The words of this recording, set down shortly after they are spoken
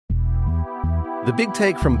The Big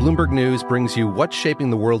Take from Bloomberg News brings you what's shaping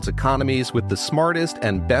the world's economies with the smartest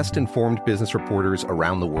and best-informed business reporters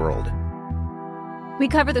around the world. We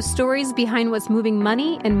cover the stories behind what's moving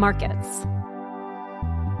money and markets.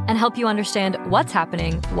 And help you understand what's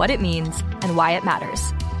happening, what it means, and why it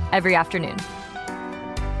matters. Every afternoon.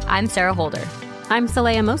 I'm Sarah Holder. I'm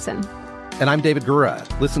Saleha Mohsin. And I'm David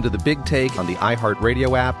Gura. Listen to The Big Take on the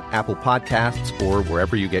iHeartRadio app, Apple Podcasts, or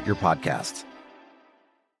wherever you get your podcasts.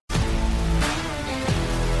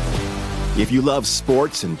 If you love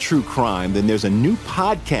sports and true crime, then there's a new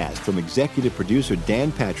podcast from executive producer Dan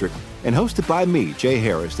Patrick and hosted by me, Jay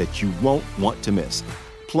Harris, that you won't want to miss.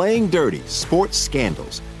 Playing Dirty: Sports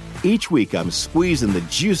Scandals. Each week, I'm squeezing the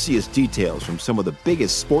juiciest details from some of the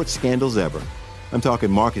biggest sports scandals ever. I'm talking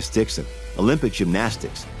Marcus Dixon, Olympic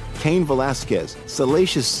gymnastics, Cain Velasquez,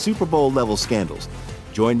 salacious Super Bowl-level scandals.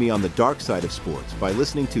 Join me on the dark side of sports by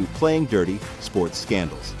listening to Playing Dirty: Sports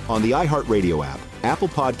Scandals on the iHeartRadio app, Apple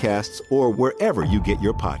Podcasts, or wherever you get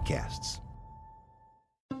your podcasts.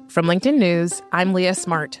 From LinkedIn News, I'm Leah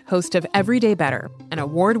Smart, host of Everyday Better, an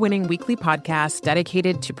award-winning weekly podcast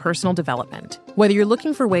dedicated to personal development. Whether you're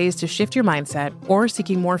looking for ways to shift your mindset or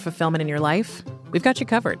seeking more fulfillment in your life, we've got you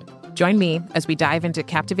covered. Join me as we dive into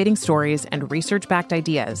captivating stories and research-backed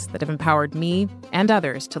ideas that have empowered me and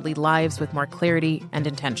others to lead lives with more clarity and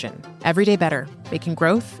intention. Everyday Better, making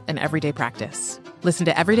growth an everyday practice. Listen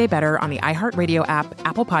to Everyday Better on the iHeartRadio app,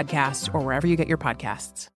 Apple Podcasts, or wherever you get your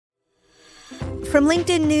podcasts. From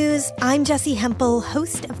LinkedIn News, I'm Jessie Hempel,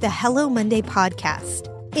 host of the Hello Monday podcast.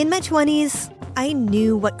 In my 20s, I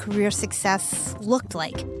knew what career success looked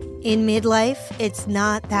like. In midlife, it's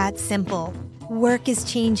not that simple. Work is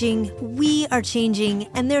changing, we are changing,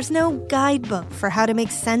 and there's no guidebook for how to make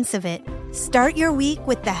sense of it. Start your week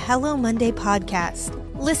with the Hello Monday podcast.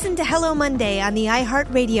 Listen to Hello Monday on the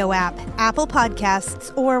iHeartRadio app, Apple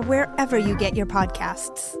Podcasts, or wherever you get your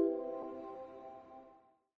podcasts.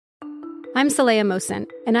 I'm Saleha Mohsin,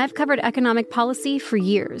 and I've covered economic policy for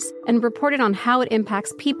years and reported on how it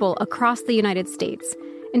impacts people across the United States.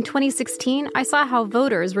 In 2016, I saw how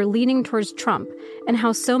voters were leaning towards Trump and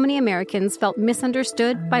how so many Americans felt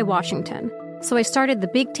misunderstood by Washington. So I started The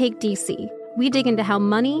Big Take DC. We dig into how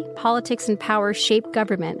money, politics, and power shape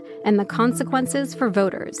government and the consequences for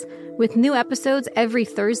voters. With new episodes every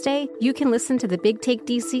Thursday, you can listen to The Big Take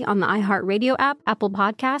DC on the iHeartRadio app, Apple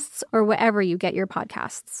Podcasts, or wherever you get your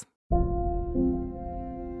podcasts.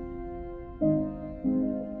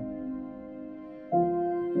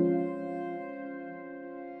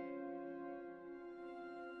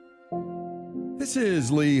 This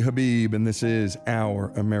is Lee Habib, and this is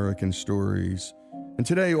Our American Stories. And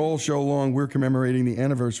today, all show long, we're commemorating the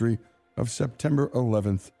anniversary of September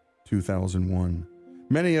 11th, 2001.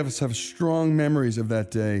 Many of us have strong memories of that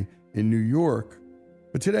day in New York.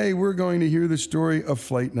 But today, we're going to hear the story of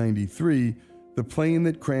Flight 93, the plane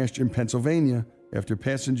that crashed in Pennsylvania after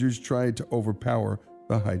passengers tried to overpower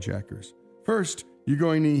the hijackers. First, you're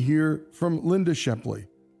going to hear from Linda Shepley.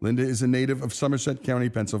 Linda is a native of Somerset County,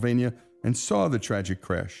 Pennsylvania, and saw the tragic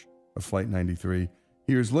crash of Flight 93.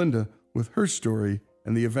 Here's Linda with her story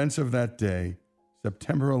and the events of that day,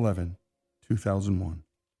 September 11, 2001.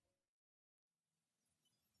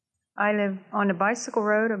 I live on a bicycle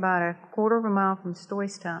road about a quarter of a mile from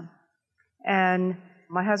Stoystown. And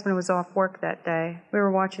my husband was off work that day. We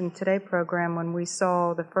were watching the Today program when we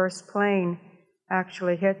saw the first plane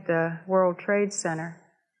actually hit the World Trade Center.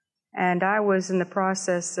 And I was in the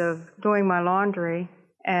process of doing my laundry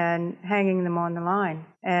and hanging them on the line.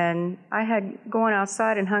 And I had gone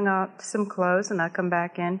outside and hung out some clothes, and I come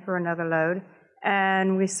back in for another load.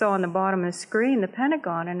 And we saw on the bottom of the screen the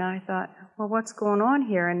Pentagon, and I thought, well, what's going on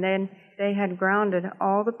here? And then they had grounded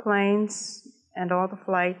all the planes and all the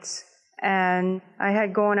flights. And I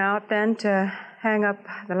had gone out then to hang up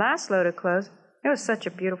the last load of clothes. It was such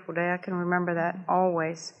a beautiful day. I can remember that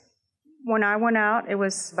always. When I went out, it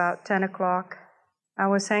was about 10 o'clock. I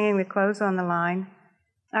was hanging the clothes on the line.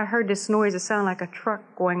 I heard this noise. It sounded like a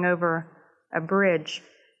truck going over a bridge.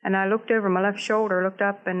 And I looked over my left shoulder, looked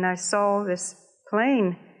up, and I saw this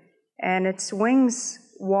plane, and its wings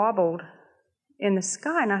wobbled in the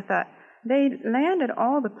sky. And I thought, they landed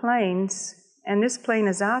all the planes, and this plane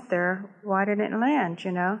is out there. Why didn't it land,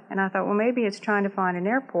 you know? And I thought, well, maybe it's trying to find an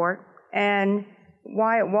airport. And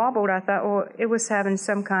why it wobbled, I thought, well, it was having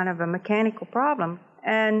some kind of a mechanical problem.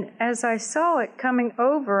 And as I saw it coming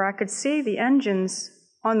over, I could see the engines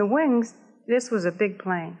on the wings. This was a big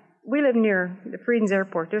plane. We live near the Freedom's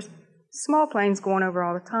Airport. There's small planes going over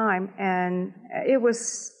all the time, and it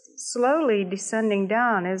was slowly descending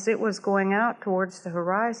down as it was going out towards the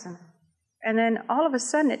horizon. And then all of a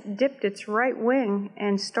sudden it dipped its right wing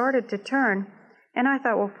and started to turn. And I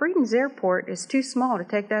thought, well, Freedom's Airport is too small to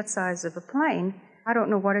take that size of a plane. I don't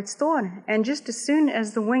know what it's doing. And just as soon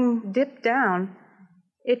as the wing dipped down,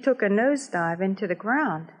 it took a nosedive into the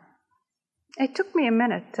ground. It took me a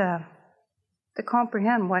minute to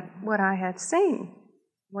comprehend what I had seen.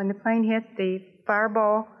 When the plane hit, the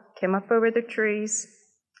fireball came up over the trees,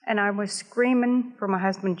 and I was screaming for my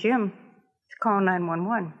husband, Jim, to call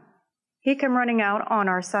 911. He came running out on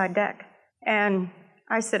our side deck, and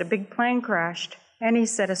I said, a big plane crashed. And he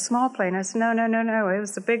said, a small plane. I said, no, it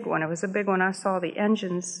was a big one. It was a big one. I saw the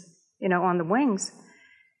engines, on the wings.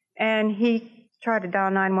 And he tried to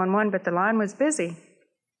dial 911, but the line was busy.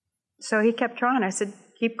 So he kept trying. I said,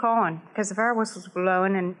 keep calling, because the fire whistles were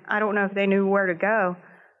blowing, and I don't know if they knew where to go.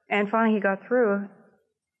 And finally he got through.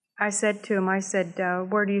 I said to him,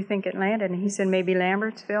 where do you think it landed? And he said, maybe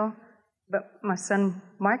Lambertsville. But my son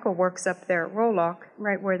Michael works up there at Rolock,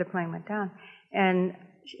 right where the plane went down. And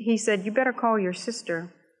he said, you better call your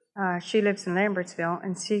sister. She lives in Lambertsville,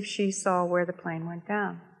 and see if she saw where the plane went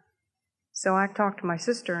down. So I talked to my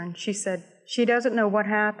sister, and she said she doesn't know what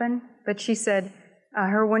happened, but she said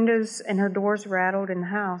her windows and her doors rattled in the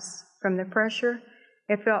house from the pressure.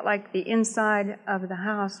 It felt like the inside of the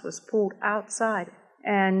house was pulled outside.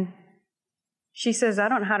 And she says, I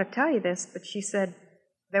don't know how to tell you this, but she said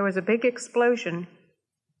there was a big explosion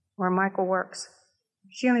where Michael works.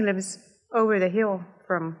 She only lives over the hill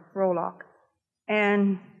from Rolock.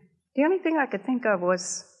 And the only thing I could think of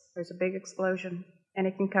was there's a big explosion, and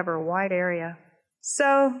it can cover a wide area.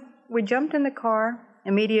 So we jumped in the car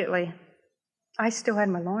immediately. I still had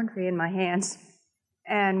my laundry in my hands,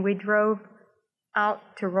 and we drove out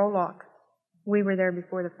to Rolock. We were there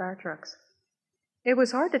before the fire trucks. It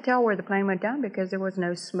was hard to tell where the plane went down because there was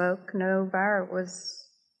no smoke, no fire.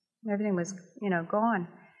 Everything was, gone.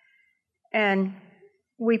 And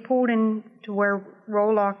we pulled in to where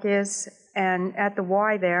Rolock is, and at the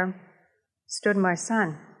Y there stood my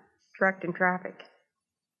son, directing traffic.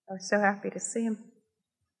 I was so happy to see him.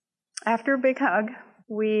 After a big hug,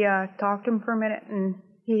 we talked to him for a minute, and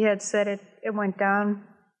he had said it went down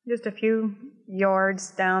just a few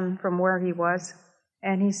yards down from where he was,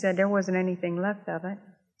 and he said there wasn't anything left of it.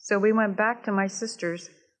 So we went back to my sister's,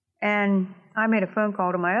 and I made a phone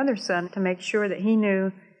call to my other son to make sure that he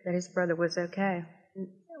knew that his brother was okay.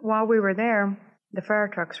 While we were there, the fire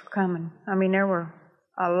trucks were coming. I mean, there were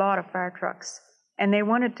a lot of fire trucks, and they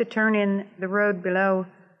wanted to turn in the road below,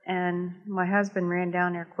 and my husband ran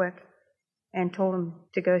down there quick and told him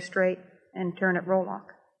to go straight and turn at Rolock.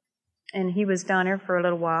 And he was down there for a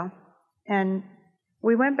little while. And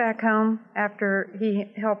we went back home after he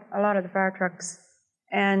helped a lot of the fire trucks,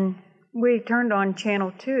 and we turned on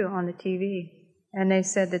Channel 2 on the TV, and they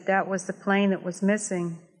said that was the plane that was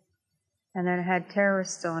missing and that it had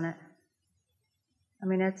terrorists on it. I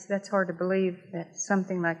mean, that's hard to believe that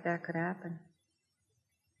something like that could happen.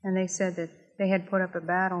 And they said that they had put up a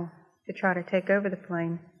battle to try to take over the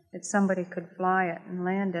plane, that somebody could fly it and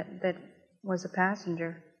land it that was a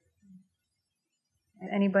passenger.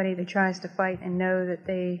 Anybody that tries to fight and know that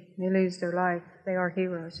they lose their life, they are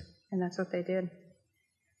heroes, and that's what they did.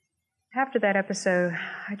 After that episode,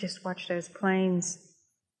 I just watched those planes,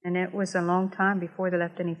 and it was a long time before they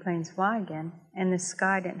let any planes fly again, and the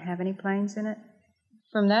sky didn't have any planes in it.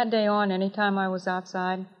 From that day on, anytime I was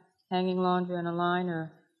outside, hanging laundry on a line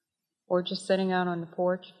or just sitting out on the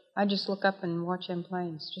porch, I just look up and watch them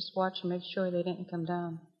planes, just watch and make sure they didn't come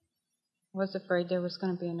down. I was afraid there was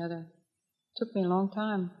going to be another. It took me a long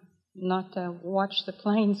time not to watch the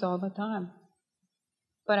planes all the time.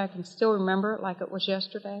 But I can still remember it like it was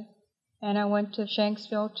yesterday. And I went to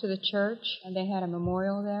Shanksville to the church, and they had a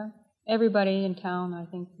memorial there. Everybody in town, I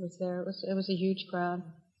think, was there. It was a huge crowd.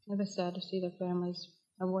 It was sad to see their families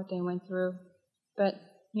of what they went through. But,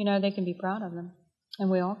 they can be proud of them.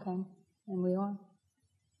 And we all can, and we are.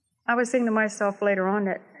 I was thinking to myself later on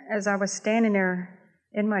that as I was standing there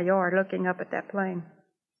in my yard looking up at that plane,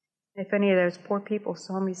 if any of those poor people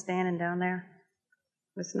saw me standing down there,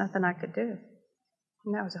 there's nothing I could do.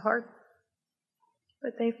 And that was hard.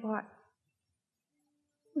 But they fought.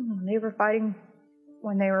 They were fighting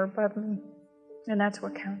when they were above me. And that's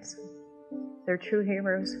what counts. They're true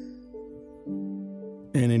heroes.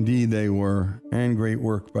 And indeed they were. And great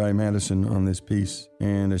work by Madison on this piece.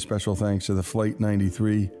 And a special thanks to the Flight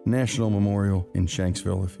 93 National Memorial in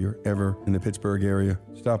Shanksville. If you're ever in the Pittsburgh area,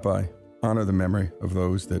 stop by. Honor the memory of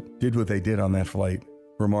those that did what they did on that flight.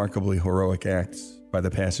 Remarkably heroic acts by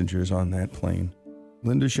the passengers on that plane.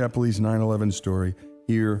 Linda Shepley's 9/11 story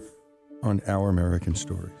here on Our American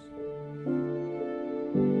Stories.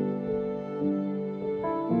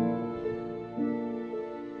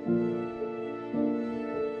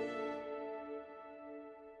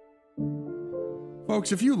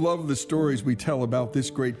 Folks, if you love the stories we tell about this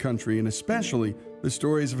great country, and especially the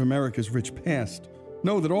stories of America's rich past,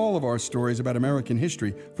 know that all of our stories about American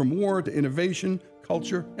history, from war to innovation,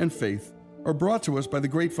 culture, and faith, are brought to us by the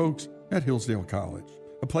great folks at Hillsdale College,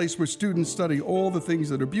 a place where students study all the things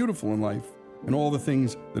that are beautiful in life and all the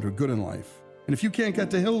things that are good in life. And if you can't get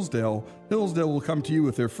to Hillsdale, Hillsdale will come to you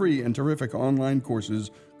with their free and terrific online courses.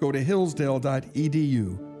 Go to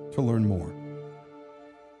hillsdale.edu to learn more.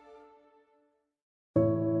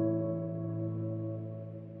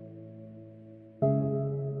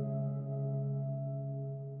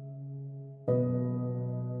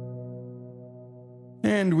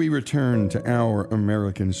 And we return to our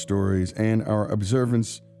American stories and our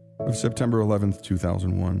observance of September 11th,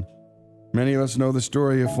 2001. Many of us know the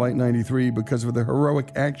story of Flight 93 because of the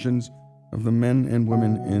heroic actions of the men and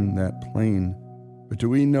women in that plane. But do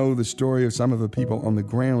we know the story of some of the people on the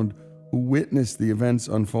ground who witnessed the events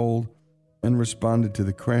unfold and responded to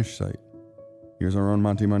the crash site? Here's our own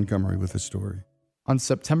Monty Montgomery with the story. On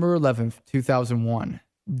September 11th, 2001,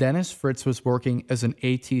 Dennis Fritz was working as an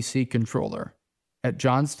ATC controller at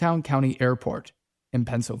Johnstown County Airport in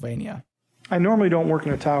Pennsylvania. I normally don't work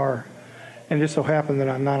in a tower, and it just so happened that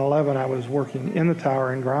on 9/11 I was working in the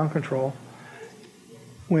tower in ground control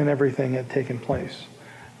when everything had taken place.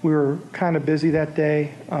 We were kind of busy that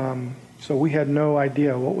day, so we had no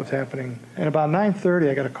idea what was happening. And about 9:30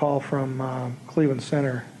 I got a call from Cleveland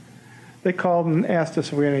Center. They called and asked us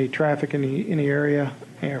if we had any traffic in the area,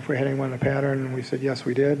 and if we had anyone in the pattern, and we said yes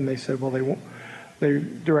we did, and they said, well, they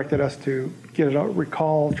directed us to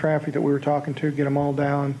recall traffic that we were talking to, get them all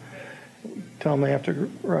down, tell them they have to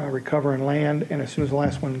recover and land, and as soon as the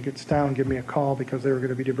last one gets down, give me a call because they were going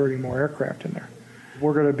to be diverting more aircraft in there.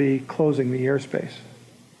 We're going to be closing the airspace.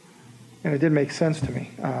 And it did make sense to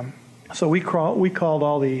me. So we called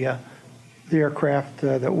all the aircraft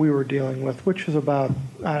that we were dealing with, which was about,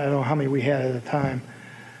 I don't know how many we had at the time.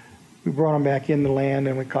 We brought them back in to land,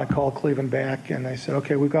 and I called Cleveland back, and I said,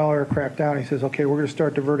 okay, we've got all our aircraft down. He says, okay, we're going to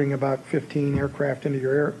start diverting about 15 aircraft into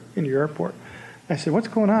your airport. I said, what's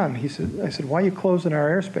going on? I said, why are you closing our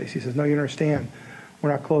airspace? He says, no, you don't understand. We're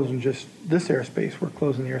not closing just this airspace. We're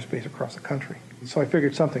closing the airspace across the country. So I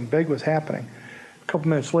figured something big was happening. A couple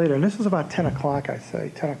minutes later, and this is about 10 o'clock, I'd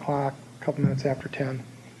say, 10 o'clock, a couple minutes after 10.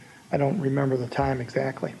 I don't remember the time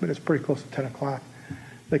exactly, but it's pretty close to 10 o'clock.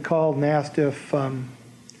 They called and asked if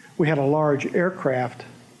we had a large aircraft.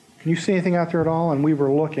 Can you see anything out there at all? And we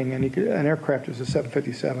were looking, and an aircraft was a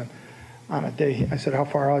 757 on a day. I said, how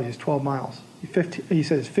far out? He says, 12 miles. He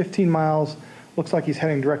says, 15 miles, looks like he's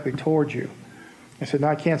heading directly towards you. I said, no,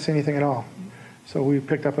 I can't see anything at all. So we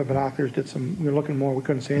picked up our binoculars, we were looking more, we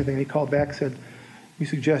couldn't see anything. And he called back and said, we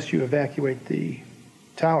suggest you evacuate the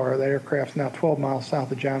tower. That aircraft's now 12 miles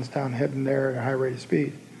south of Johnstown, heading there at a high rate of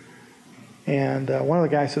speed. And one of the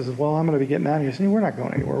guys says, well, I'm going to be getting out of here. I said, we're not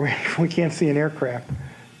going anywhere. We can't see an aircraft.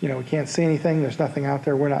 We can't see anything. There's nothing out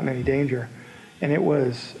there. We're not in any danger. And it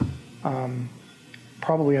was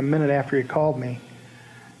probably a minute after he called me.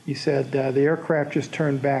 He said, the aircraft just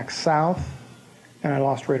turned back south, and I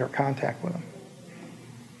lost radar contact with him.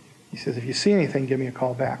 He says, if you see anything, give me a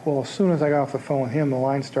call back. Well, as soon as I got off the phone with him, the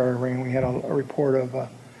line started ringing. We had a report of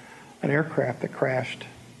an aircraft that crashed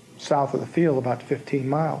south of the field about 15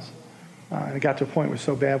 miles. And it got to a point where it was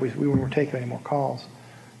so bad we weren't taking any more calls.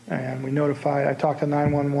 And we notified, I talked to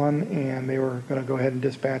 911, and they were going to go ahead and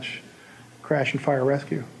dispatch crash and fire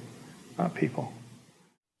rescue people.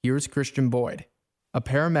 Here's Christian Boyd, a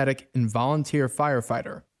paramedic and volunteer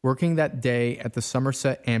firefighter working that day at the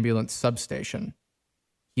Somerset Ambulance substation.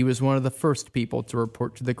 He was one of the first people to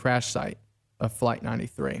report to the crash site of Flight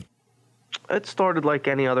 93. It started like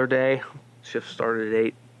any other day. Shift started at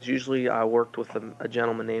 8. Usually I worked with a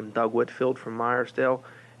gentleman named Doug Whitfield from Myersdale,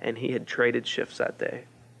 and he had traded shifts that day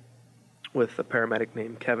with a paramedic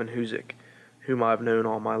named Kevin Huzik, whom I've known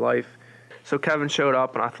all my life. So Kevin showed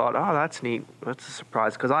up, and I thought, oh, that's neat. That's a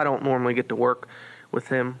surprise, because I don't normally get to work with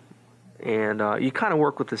him. And you kind of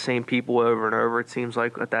work with the same people over and over. It seems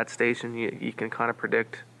like at that station you can kind of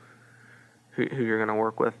predict who you're going to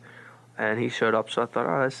work with. And he showed up, so I thought,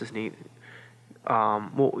 oh, this is neat.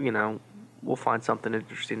 We'll find something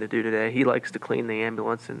interesting to do today. He likes to clean the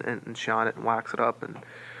ambulance and shine it and wax it up. And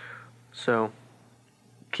so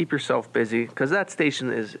keep yourself busy, because that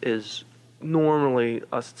station is normally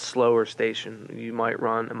a slower station. You might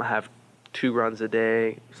have 2 runs a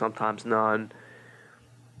day, sometimes none.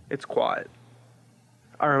 It's quiet.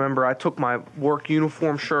 I remember I took my work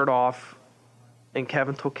uniform shirt off, and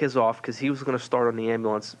Kevin took his off because he was going to start on the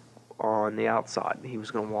ambulance on the outside. He was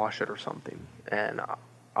going to wash it or something. And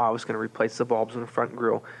I was going to replace the bulbs in the front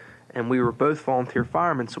grill. And we were both volunteer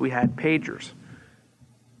firemen, so we had pagers.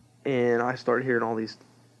 And I started hearing all these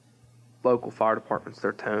local fire departments,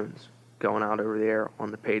 their tones going out over the air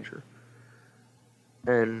on the pager.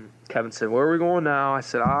 And Kevin said, "Where are we going now?" I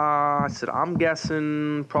said, "I'm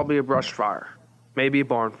guessing probably a brush fire, maybe a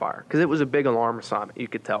barn fire," because it was a big alarm assignment. You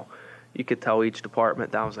could tell each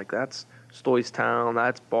department. That was like, that's Stoystown,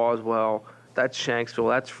 that's Boswell, that's Shanksville,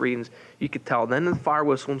 that's Freedom's. You could tell. Then the fire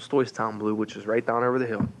whistle in Stoystown blew, which is right down over the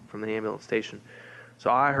hill from the ambulance station. So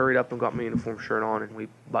I hurried up and got my uniform shirt on, and we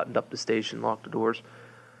buttoned up the station, locked the doors.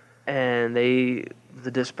 And the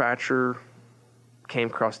dispatcher came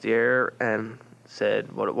across the air and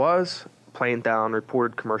said what it was. Plane down,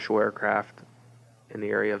 reported commercial aircraft in the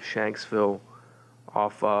area of Shanksville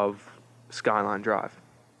off of Skyline Drive.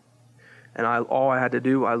 And all I had to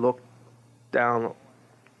do, I looked down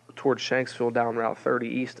towards Shanksville, down Route 30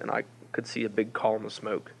 East, and I could see a big column of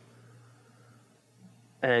smoke.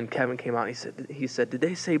 And Kevin came out, he said, "Did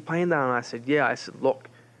they say plane down?" And I said, "Yeah." I said, "Look."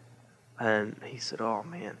 And he said, "Oh,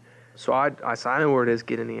 man." So I said, "I know where it is,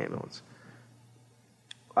 get in the ambulance."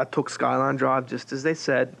 I took Skyline Drive just as they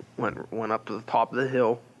said, went up to the top of the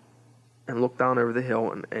hill and looked down over the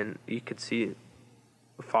hill, and you could see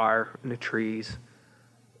the fire in the trees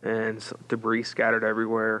and debris scattered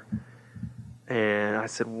everywhere. And I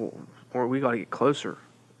said, "Well, we got to get closer."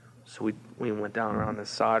 So we went down around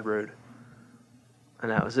this side road. And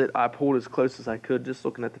that was it. I pulled as close as I could, just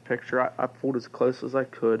looking at the picture. I pulled as close as I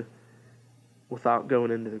could without going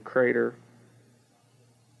into the crater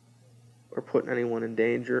or putting anyone in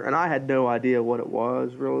danger. And I had no idea what it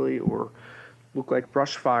was, really, or looked like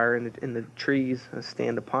brush fire in the trees, a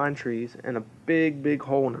stand of pine trees, and a big, big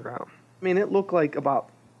hole in the ground. I mean, it looked like about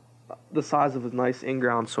the size of a nice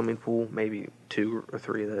in-ground swimming pool, maybe 2 or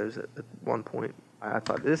 3 of those at one point. I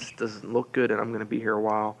thought, this doesn't look good, and I'm going to be here a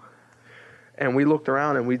while. And we looked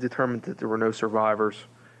around, and we determined that there were no survivors.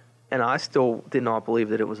 And I still did not believe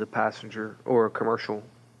that it was a passenger or a commercial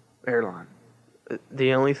airline.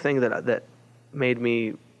 The only thing that made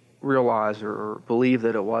me realize or believe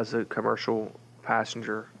that it was a commercial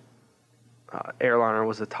passenger airliner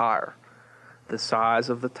was the tire. The size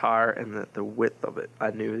of the tire and the width of it.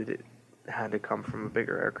 I knew that it had to come from a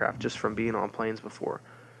bigger aircraft just from being on planes before.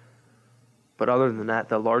 But other than that,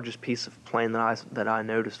 the largest piece of plane that I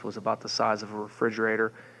noticed was about the size of a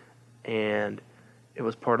refrigerator, and it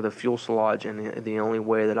was part of the fuselage. And the only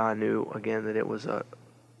way that I knew, again, that it was a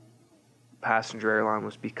passenger airline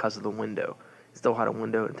was because of the window. It still had a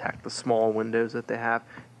window intact, the small windows that they have.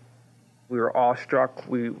 We were awestruck.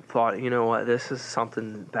 We thought, you know what, this is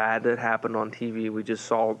something bad that happened on TV. We just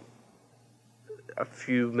saw a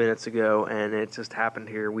few minutes ago, and it just happened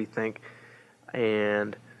here, we think.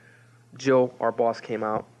 And Jill, our boss, came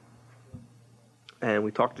out, and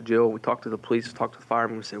we talked to Jill, we talked to the police, we talked to the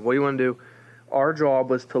firemen. We said, "What do you want to do?" Our job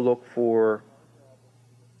was to look for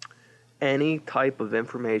any type of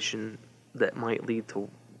information that might lead to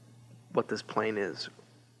what this plane is.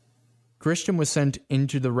 Christian was sent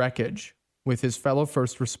into the wreckage with his fellow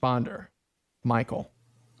first responder, Michael.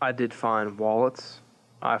 I did find wallets.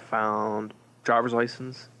 I found driver's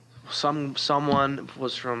license. Someone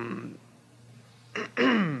was from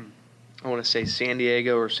I want to say San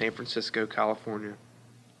Diego or San Francisco, California.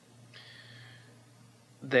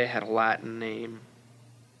 They had a Latin name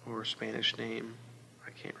or a Spanish name.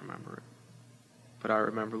 I can't remember it. But I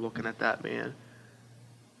remember looking at that man,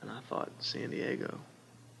 and I thought, San Diego,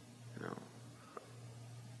 you know.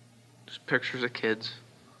 Just pictures of kids,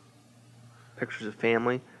 pictures of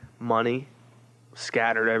family, money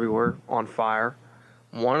scattered everywhere, on fire.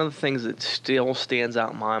 One of the things that still stands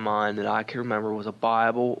out in my mind that I can remember was a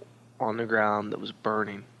Bible on the ground that was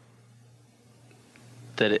burning.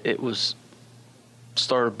 That it was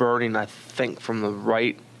started burning, I think, from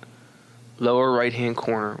the lower right-hand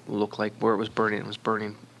corner. Looked like where it was burning. It was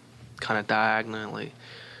burning kind of diagonally.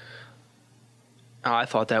 I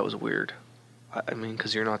thought that was weird. I mean,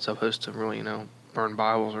 because you're not supposed to really, burn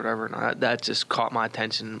Bibles or whatever. And that just caught my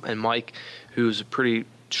attention. And Mike, who's a pretty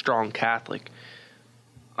strong Catholic,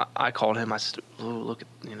 I called him. I said, "Oh, look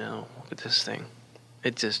at this thing."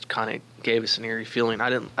 It just kind of gave us an eerie feeling. I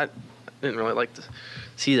didn't really like to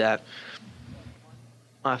see that.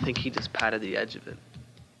 I think he just patted the edge of it,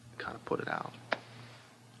 kind of put it out.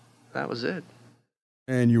 That was it.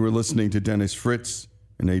 And you were listening to Dennis Fritz,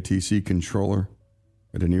 an ATC controller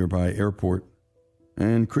at a nearby airport,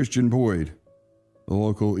 and Christian Boyd, the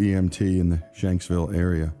local EMT in the Shanksville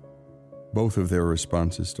area. Both of their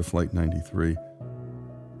responses to Flight 93.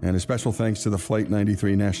 And a special thanks to the Flight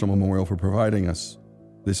 93 National Memorial for providing us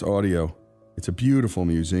this audio. It's a beautiful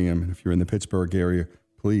museum, and if you're in the Pittsburgh area,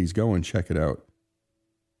 please go and check it out.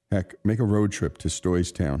 Heck, make a road trip to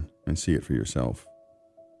Stoystown and see it for yourself.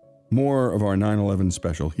 More of our 9/11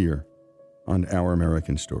 special here on Our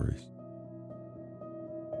American Stories.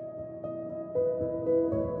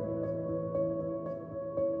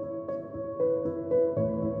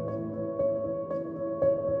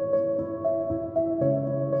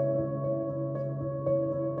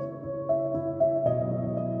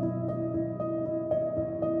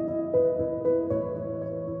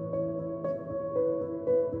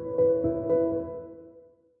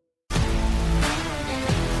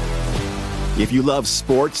 If you love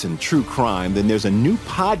sports and true crime, then there's a new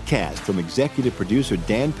podcast from executive producer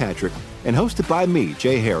Dan Patrick and hosted by me,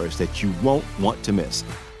 Jay Harris, that you won't want to miss.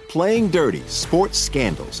 Playing Dirty: Sports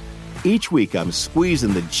Scandals. Each week, I'm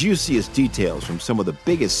squeezing the juiciest details from some of the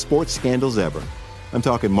biggest sports scandals ever. I'm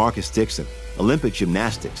talking Marcus Dixon, Olympic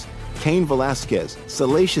gymnastics, Cain Velasquez,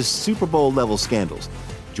 salacious Super Bowl-level scandals.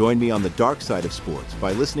 Join me on the dark side of sports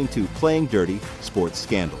by listening to Playing Dirty: Sports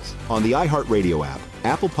Scandals on the iHeartRadio app,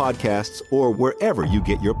 Apple Podcasts, or wherever you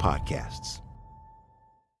get your podcasts.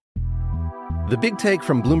 The Big Take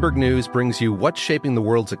from Bloomberg News brings you what's shaping the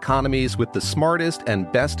world's economies with the smartest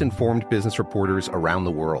and best-informed business reporters around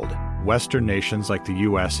the world. Western nations like the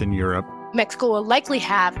U.S. and Europe. Mexico will likely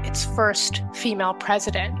have its first female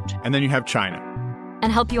president. And then you have China.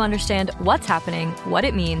 And help you understand what's happening, what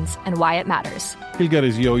it means, and why it matters. He'll get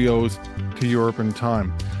his yo-yos to Europe in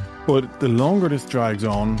time. But the longer this drags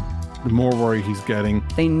on, the more worry he's getting.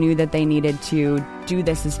 They knew that they needed to do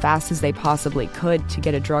this as fast as they possibly could to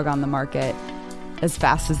get a drug on the market as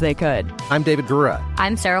fast as they could. I'm David Gura.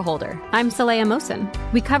 I'm Sarah Holder. I'm Saleha Mohsen.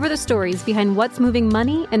 We cover the stories behind what's moving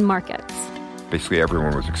money and markets. Basically,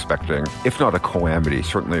 everyone was expecting, if not a calamity,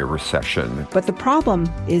 certainly a recession. But the problem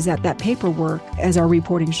is that paperwork, as our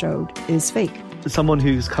reporting showed, is fake. As someone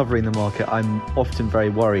who's covering the market, I'm often very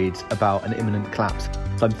worried about an imminent collapse.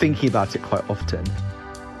 So I'm thinking about it quite often.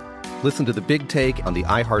 Listen to The Big Take on the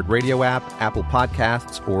iHeartRadio app, Apple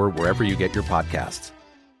Podcasts, or wherever you get your podcasts.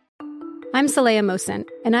 I'm Saleha Mohsen,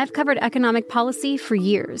 and I've covered economic policy for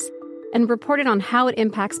years and reported on how it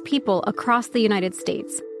impacts people across the United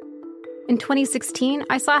States. In 2016,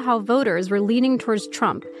 I saw how voters were leaning towards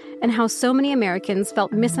Trump and how so many Americans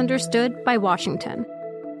felt misunderstood by Washington.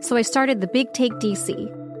 So I started The Big Take DC.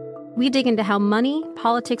 We dig into how money,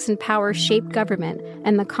 politics, and power shape government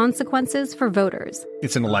and the consequences for voters.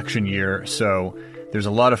 It's an election year, so there's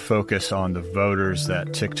a lot of focus on the voters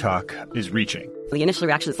that TikTok is reaching. The initial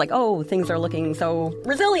reaction is like, oh, things are looking so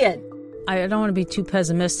resilient. I don't want to be too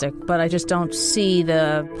pessimistic, but I just don't see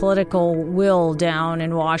the political will down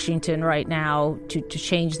in Washington right now to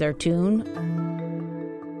change their tune.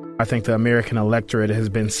 I think the American electorate has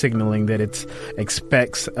been signaling that it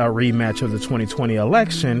expects a rematch of the 2020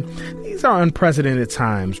 election. These are unprecedented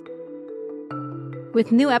times.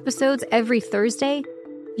 With new episodes every Thursday,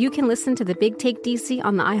 you can listen to The Big Take DC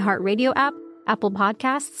on the iHeartRadio app, Apple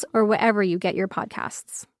Podcasts, or wherever you get your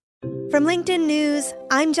podcasts. From LinkedIn News,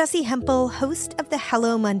 I'm Jessie Hempel, host of the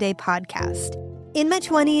Hello Monday podcast. In my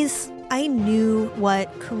 20s, I knew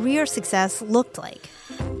what career success looked like.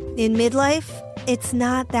 In midlife, it's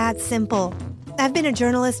not that simple. I've been a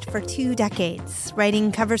journalist for 2 decades,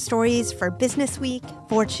 writing cover stories for Business Week,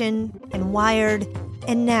 Fortune, and Wired.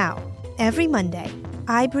 And now, every Monday,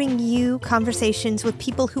 I bring you conversations with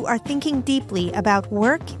people who are thinking deeply about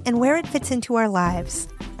work and where it fits into our lives.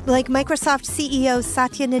 Like Microsoft CEO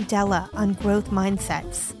Satya Nadella on growth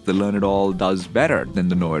mindsets. The learn-it-all does better than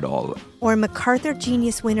the know-it-all. Or MacArthur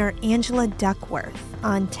Genius winner Angela Duckworth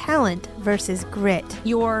on talent versus grit.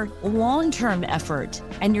 Your long-term effort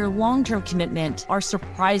and your long-term commitment are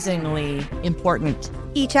surprisingly important.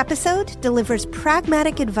 Each episode delivers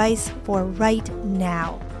pragmatic advice for right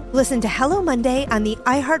now. Listen to Hello Monday on the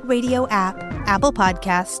iHeartRadio app, Apple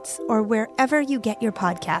Podcasts, or wherever you get your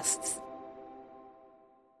podcasts.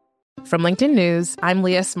 From LinkedIn News, I'm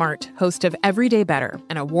Leah Smart, host of Everyday Better,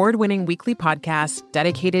 an award-winning weekly podcast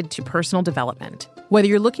dedicated to personal development. Whether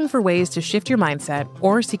you're looking for ways to shift your mindset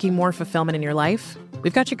or seeking more fulfillment in your life,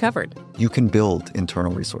 we've got you covered. You can build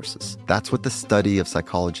internal resources. That's what the study of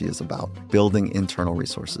psychology is about, building internal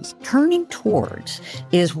resources. Turning towards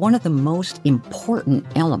is one of the most important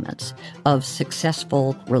elements of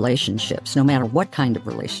successful relationships, no matter what kind of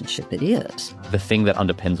relationship it is. The thing that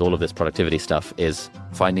underpins all of this productivity stuff is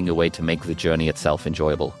finding a way to make the journey itself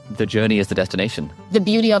enjoyable. The journey is the destination. The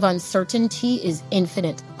beauty of uncertainty is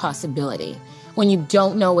infinite possibility. When you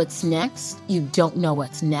don't know what's next, you don't know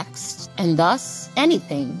what's next. And thus,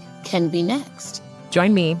 anything can be next.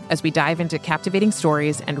 Join me as we dive into captivating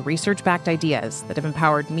stories and research-backed ideas that have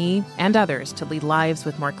empowered me and others to lead lives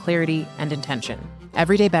with more clarity and intention.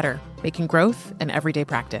 Everyday Better, making growth an everyday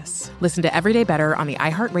practice. Listen to Everyday Better on the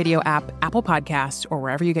iHeartRadio app, Apple Podcasts, or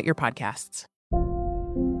wherever you get your podcasts.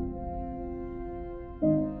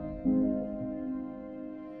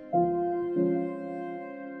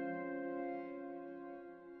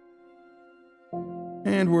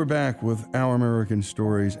 And we're back with Our American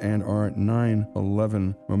Stories and our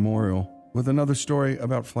 9/11 memorial with another story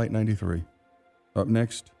about Flight 93. Up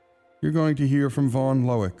next, you're going to hear from Vaughn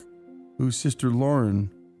Lowick, whose sister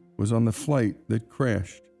Lauren was on the flight that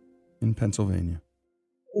crashed in Pennsylvania.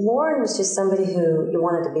 Lauren was just somebody who you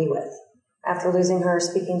wanted to be with. After losing her,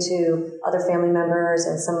 speaking to other family members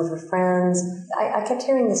and some of her friends, I kept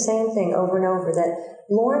hearing the same thing over and over, that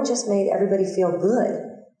Lauren just made everybody feel good.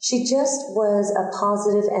 She just was a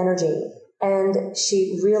positive energy, and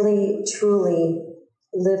she really, truly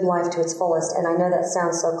lived life to its fullest. And I know that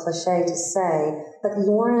sounds so cliche to say, but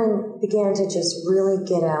Lauren began to just really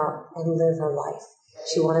get out and live her life.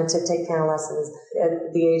 She wanted to take piano lessons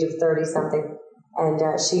at the age of 30-something,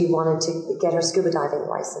 and she wanted to get her scuba diving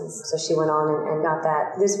license. So she went on and got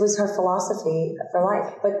that. This was her philosophy for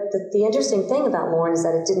life. But the interesting thing about Lauren is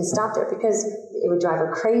that it didn't stop there, because it would drive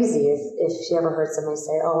her crazy if she ever heard somebody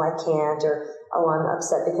say, oh, I can't, or, oh, I'm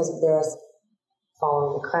upset because of this.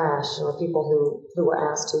 Following the crash, there were people who were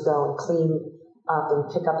asked to go and clean up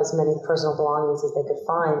and pick up as many personal belongings as they could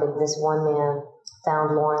find. And this one man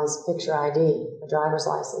found Lauren's picture ID, a driver's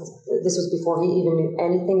license. This was before he even knew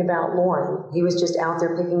anything about Lauren. He was just out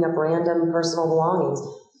there picking up random personal belongings.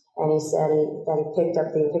 And he said that he picked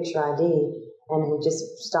up the picture ID, and he just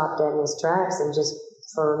stopped dead in his tracks and just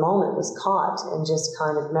for a moment was caught and just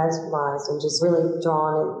kind of mesmerized and just really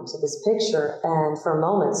drawn into this picture, and for a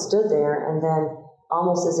moment stood there, and then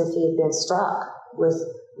almost as if he had been struck with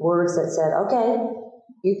words that said, okay,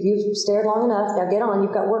 you've stared long enough, now get on,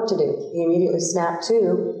 you've got work to do. He immediately snapped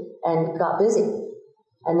to and got busy.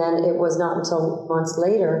 And then it was not until months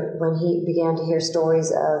later when he began to hear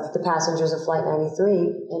stories of the passengers of Flight 93,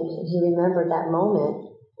 and he remembered that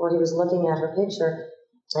moment where he was looking at her picture,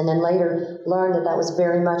 and then later learned that was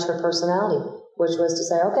very much her personality, which was to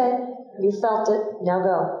say, okay, you felt it, now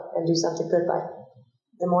go and do something good by it.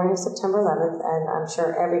 The morning of September 11th, and I'm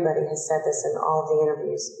sure everybody has said this in all of the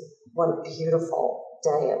interviews, what a beautiful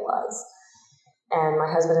day it was. And my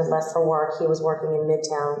husband had left for work. He was working in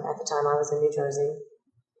Midtown at the time. I was in New Jersey.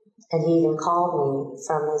 And he even called me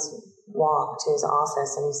from his walk to his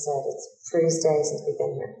office, and he said, it's the prettiest day since we've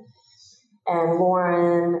been here. And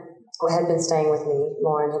Lauren had been staying with me.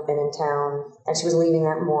 Lauren had been in town, and she was leaving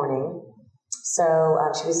that morning. So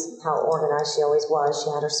she was how organized she always was. She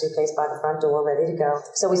had her suitcase by the front door ready to go.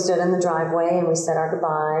 So we stood in the driveway and we said our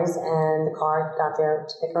goodbyes, and the car got there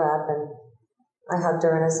to pick her up, and I hugged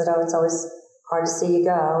her and I said, oh, it's always hard to see you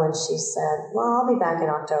go. And she said, well, I'll be back in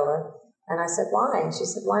October. And I said, why? And she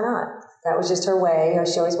said, why not? That was just her way.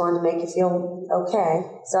 She always wanted to make you feel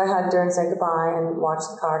okay. So I hugged her and said goodbye and watched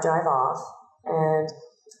the car drive off. And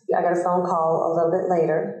I got a phone call a little bit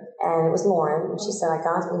later, and it was Lauren. And she said, I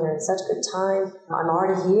got here in such good time. I'm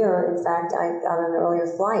already here. In fact, I got an earlier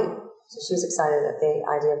flight. So she was excited at the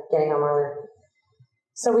idea of getting home earlier.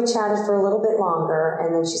 So we chatted for a little bit longer,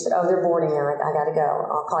 and then she said, oh, they're boarding now. I got to go.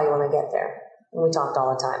 I'll call you when I get there. And we talked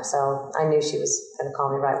all the time, so I knew she was going to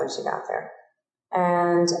call me right when she got there.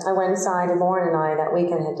 And I went inside, and Lauren and I that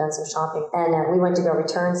weekend had done some shopping, and we went to go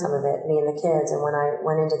return some of it, me and the kids. And when I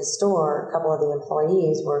went into the store, a couple of the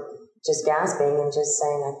employees were just gasping and just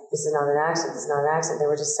saying, this is not an accident, this is not an accident. They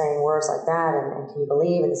were just saying words like that, and can you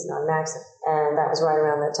believe it, this is not an accident. And that was right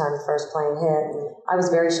around that time the first plane hit. And I was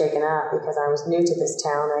very shaken up because I was new to this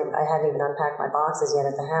town. I hadn't even unpacked my boxes yet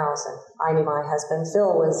at the house. And I knew my husband,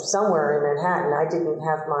 Phil, was somewhere in Manhattan. I didn't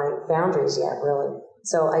have my boundaries yet, really.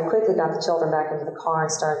 So I quickly got the children back into the car and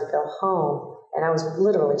started to go home. And I was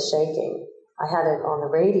literally shaking. I had it on the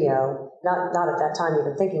radio, not at that time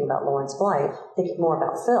even thinking about Lauren's flight, thinking more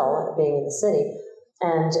about Phil being in the city.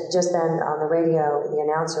 And just then on the radio, the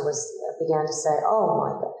announcer began to say, oh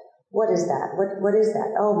my God, what is that? What is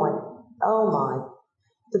that? Oh my,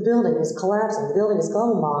 the building is collapsing. The building is,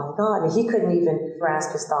 oh my God. And he couldn't even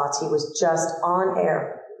grasp his thoughts. He was just on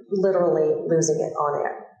air, literally losing it on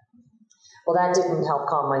air. Well, that didn't help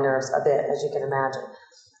calm my nerves a bit, as you can imagine.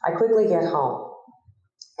 I quickly get home,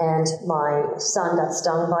 and my son got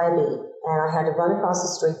stung by a bee, and I had to run across the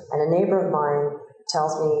street, and a neighbor of mine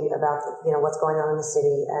tells me about what's going on in the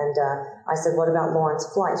city, and I said, what about Lauren's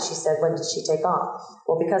flight? She said, when did she take off?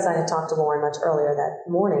 Well, because I had talked to Lauren much earlier that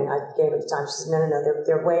morning, I gave her the time. She said, no,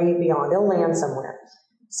 they're way beyond. They'll land somewhere.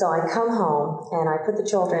 So I come home, and I put the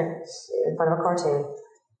children in front of a cartoon,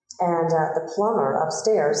 And the plumber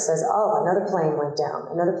upstairs says, oh, another plane went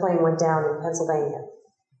down. Another plane went down in Pennsylvania.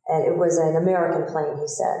 And it was an American plane, he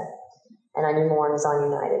said. And I knew Lauren was on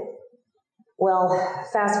United. Well,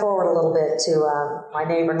 fast forward a little bit to my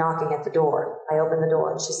neighbor knocking at the door. I opened the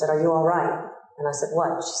door and she said, are you all right? And I said,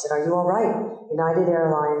 what? She said, are you all right? United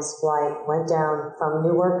Airlines flight went down from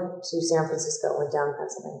Newark to San Francisco, went down to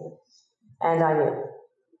Pennsylvania. And I knew.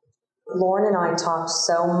 Lauren and I talked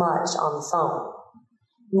so much on the phone,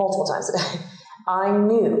 multiple times a day. I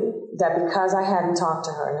knew that because I hadn't talked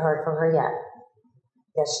to her and heard from her yet,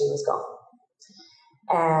 that she was gone.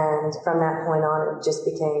 And from that point on, it just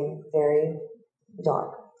became very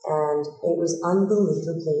dark. And it was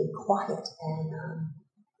unbelievably quiet. And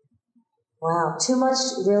wow, too much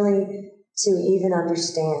really to even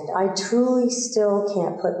understand. I truly still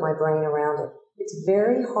can't put my brain around it. It's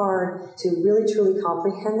very hard to really, truly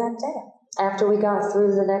comprehend that day. After we got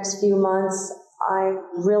through the next few months, I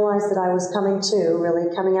realized that I was coming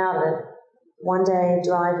out of it. One day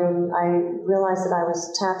driving, I realized that I was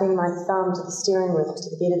tapping my thumb to the steering wheel to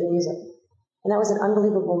the beat of the music. And that was an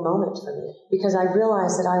unbelievable moment for me because I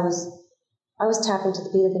realized that I was tapping to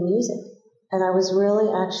the beat of the music. And I was really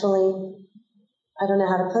actually, I don't know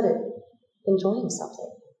how to put it, enjoying something.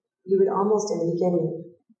 You would almost in the beginning,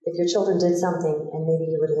 if your children did something and maybe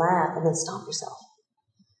you would laugh and then stop yourself.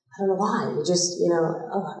 I don't know why. You just,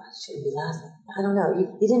 oh, I shouldn't be laughing. I don't know. You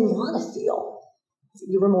didn't want to feel.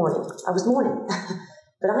 You were mourning. I was mourning.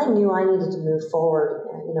 But I knew I needed to move forward,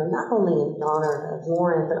 not only in honor of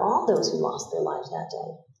Lauren, but all those who lost their lives that day.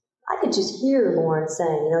 I could just hear Lauren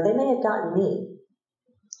saying, they may have gotten me.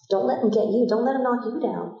 Don't let them get you. Don't let them knock you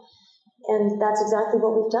down. And that's exactly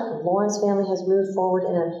what we've done. Lauren's family has moved forward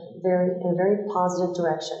in a very positive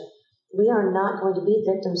direction. We are not going to be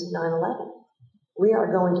victims of 9/11. We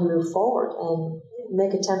are going to move forward and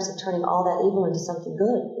make attempts at turning all that evil into something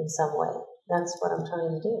good in some way. That's what I'm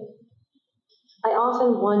trying to do. I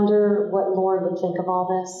often wonder what Lauren would think of all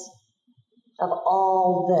this,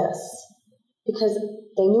 because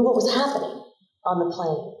they knew what was happening on the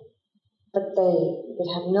plane, but they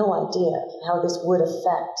would have no idea how this would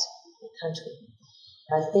affect the country.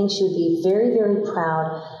 I think she would be very, very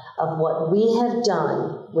proud of what we have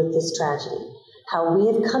done with this tragedy, how we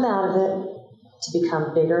have come out of it to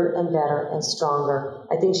become bigger and better and stronger.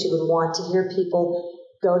 I think she would want to hear people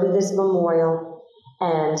go to this memorial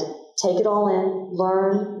and take it all in,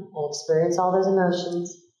 learn and experience all those emotions,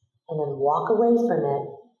 and then walk away from it,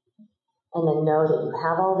 and then know that you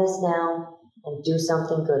have all this now and do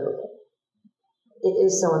something good with it. It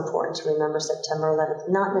is so important to remember September 11th,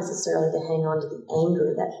 not necessarily to hang on to the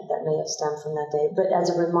anger that may have stemmed from that day, but as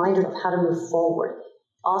a reminder of how to move forward.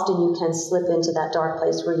 Often you can slip into that dark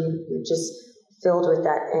place where you're just filled with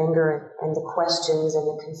that anger and the questions and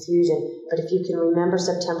the confusion. But if you can remember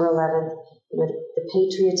September 11th, the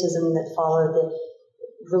patriotism that followed, the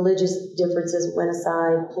religious differences went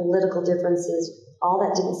aside, political differences, all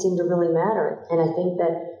that didn't seem to really matter. And I think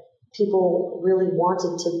that people really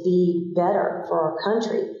wanted to be better for our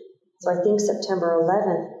country. So I think September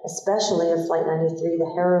 11th, especially of Flight 93,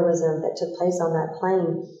 the heroism that took place on that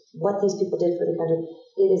plane, what these people did for the country,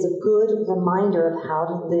 it is a good reminder of how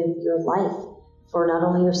to live your life for not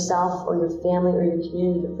only yourself or your family or your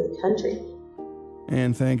community, but for the country.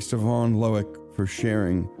 And thanks to Vaughn Lowick for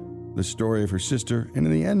sharing the story of her sister and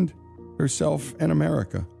in the end, herself and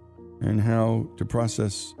America, and how to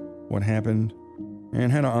process what happened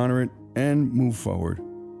and how to honor it and move forward.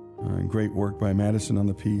 Great work by Madison on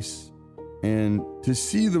the piece. And to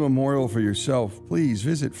see the memorial for yourself, please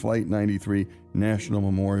visit Flight 93 National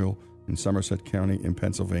Memorial in Somerset County in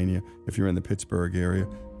Pennsylvania if you're in the Pittsburgh area.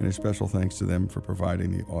 And a special thanks to them for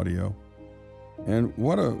providing the audio. And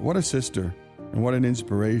what a sister and what an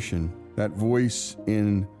inspiration. That voice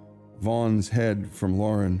in Vaughn's head from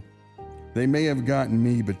Lauren. They may have gotten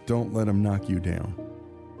me, but don't let them knock you down.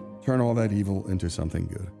 Turn all that evil into something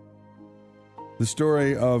good. The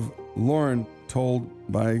story of Lauren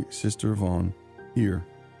told by Sister Vaughn here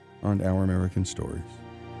on Our American Stories.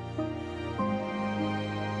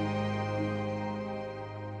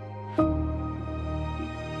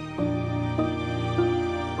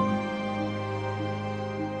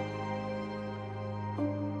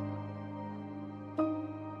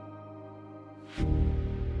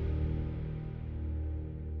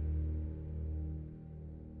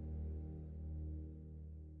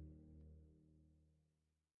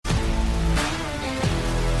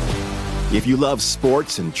 If you love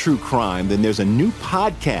sports and true crime, then there's a new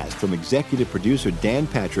podcast from executive producer Dan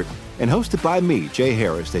Patrick and hosted by me, Jay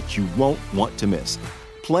Harris, that you won't want to miss.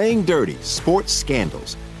 Playing Dirty: Sports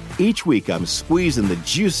Scandals. Each week, I'm squeezing the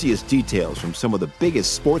juiciest details from some of the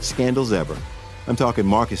biggest sports scandals ever. I'm talking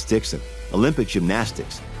Marcus Dixon, Olympic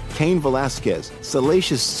gymnastics, Cain Velasquez,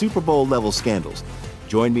 salacious Super Bowl-level scandals.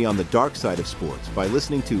 Join me on the dark side of sports by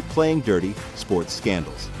listening to Playing Dirty Sports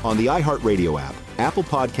Scandals on the iHeartRadio app, Apple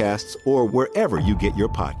Podcasts, or wherever you get your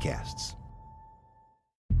podcasts.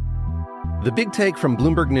 The Big Take from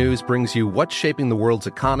Bloomberg News brings you what's shaping the world's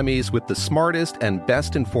economies with the smartest and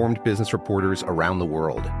best-informed business reporters around the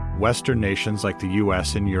world. Western nations like the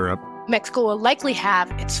U.S. and Europe. Mexico will likely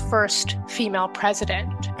have its first female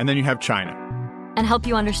president. And then you have China. And help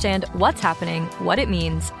you understand what's happening, what it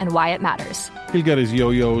means, and why it matters. He'll get his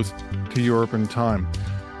yo-yos to Europe in time.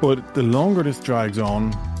 But the longer this drags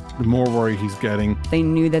on, the more worried he's getting. They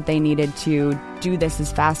knew that they needed to do this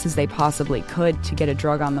as fast as they possibly could to get a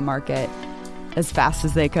drug on the market as fast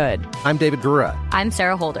as they could. I'm David Gura. I'm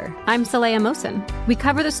Sarah Holder. I'm Saleha Mohsen. We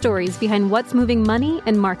cover the stories behind what's moving money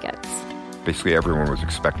and markets. Basically, everyone was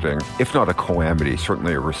expecting, if not a calamity,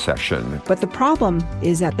 certainly a recession. But the problem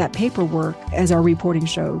is that paperwork, as our reporting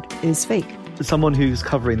showed, is fake. As someone who's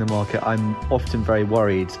covering the market, I'm often very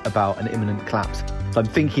worried about an imminent collapse. So I'm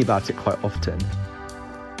thinking about it quite often.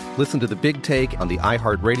 Listen to The Big Take on the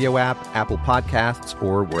iHeartRadio app, Apple Podcasts,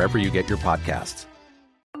 or wherever you get your podcasts.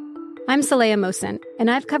 I'm Saleha Mohsen,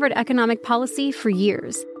 and I've covered economic policy for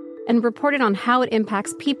years and reported on how it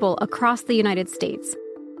impacts people across the United States.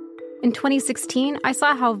 In 2016, I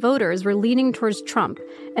saw how voters were leaning towards Trump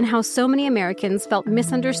and how so many Americans felt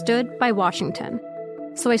misunderstood by Washington.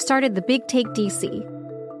 So I started The Big Take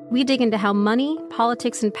DC. We dig into how money,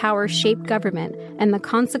 politics, and power shape government and the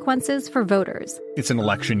consequences for voters. It's an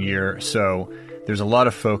election year, so there's a lot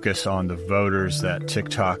of focus on the voters that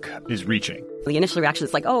TikTok is reaching. The initial reaction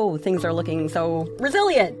is like, oh, things are looking so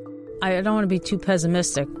resilient. I don't want to be too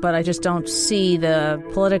pessimistic, but I just don't see the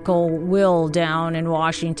political will down in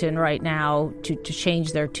Washington right now to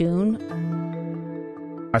change their tune.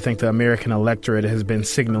 I think the American electorate has been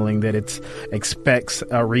signaling that it expects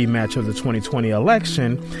a rematch of the 2020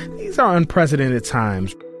 election. These are unprecedented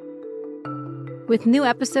times. With new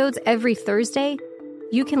episodes every Thursday,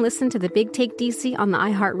 you can listen to The Big Take DC on the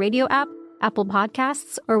iHeartRadio app, Apple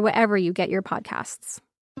Podcasts, or wherever you get your podcasts.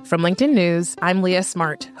 From LinkedIn News, I'm Leah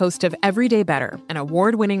Smart, host of Everyday Better, an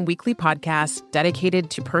award-winning weekly podcast dedicated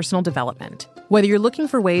to personal development. Whether you're looking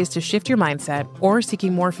for ways to shift your mindset or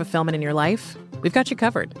seeking more fulfillment in your life, we've got you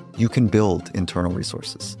covered. You can build internal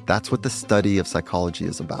resources. That's what the study of psychology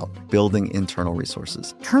is about, building internal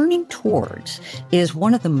resources. Turning towards is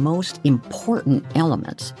one of the most important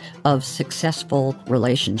elements of successful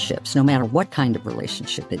relationships, no matter what kind of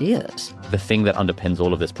relationship it is. The thing that underpins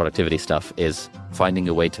all of this productivity stuff is finding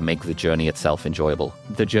a way to make the journey itself enjoyable.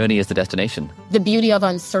 The journey is the destination. The beauty of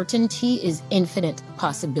uncertainty is infinite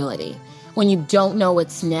possibility. When you don't know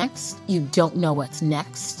what's next, you don't know what's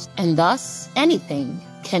next. And thus, anything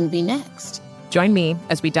can be next. Join me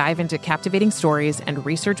as we dive into captivating stories and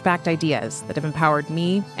research-backed ideas that have empowered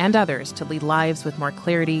me and others to lead lives with more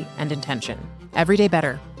clarity and intention. Everyday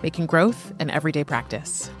Better, making growth an everyday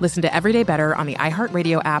practice. Listen to Everyday Better on the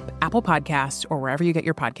iHeartRadio app, Apple Podcasts, or wherever you get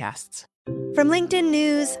your podcasts. From LinkedIn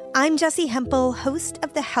News, I'm Jessie Hempel, host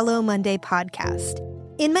of the Hello Monday podcast.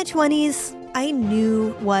 In my 20s, I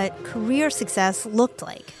knew what career success looked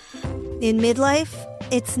like. In midlife,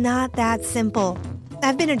 it's not that simple.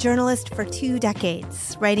 I've been a journalist for 2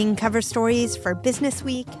 decades, writing cover stories for Business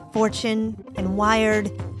Week, Fortune, and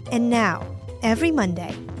Wired. And now, every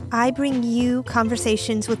Monday, I bring you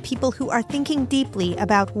conversations with people who are thinking deeply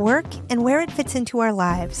about work and where it fits into our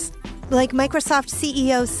lives. Like Microsoft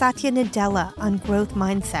CEO Satya Nadella on growth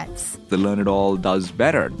mindsets. The learn-it-all does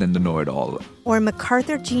better than the know-it-all. Or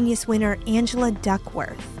MacArthur Genius winner Angela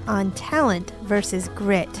Duckworth on talent versus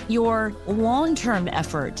grit. Your long-term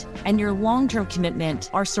effort and your long-term commitment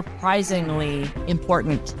are surprisingly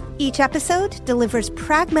important. Each episode delivers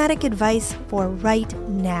pragmatic advice for right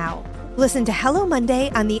now. Listen to Hello Monday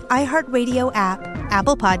on the iHeartRadio app,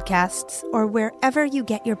 Apple Podcasts, or wherever you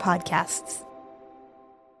get your podcasts.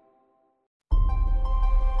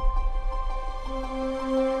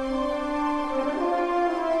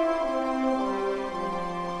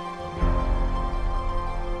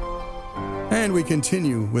 And we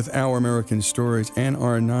continue with Our American Stories and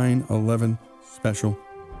our 9/11 special.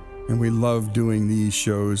 And we love doing these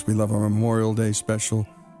shows. We love our Memorial Day special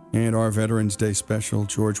and our Veterans Day special,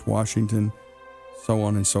 George Washington, so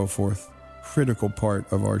on and so forth. Critical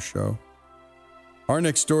part of our show. Our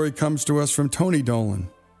next story comes to us from Tony Dolan,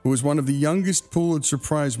 who is one of the youngest Pulitzer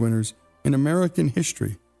Prize winners in American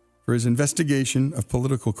history for his investigation of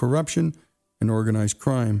political corruption and organized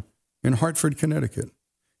crime in Hartford, Connecticut.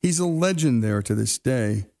 He's a legend there to this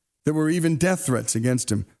day, There were even death threats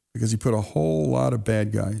against him because he put a whole lot of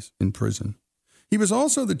bad guys in prison. He was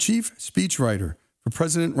also the chief speechwriter for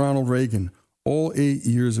President Ronald Reagan all 8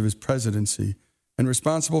 years of his presidency and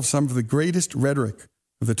responsible for some of the greatest rhetoric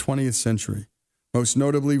of the 20th century, most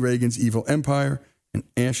notably Reagan's Evil Empire and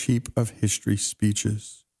ash heap of history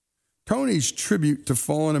speeches. Tony's tribute to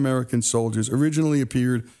fallen American soldiers originally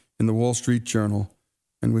appeared in the Wall Street Journal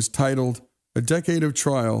and was titled A Decade of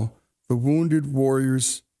Trial, The Wounded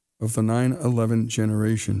Warriors of the 9/11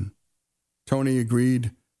 Generation. Tony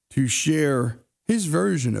agreed to share his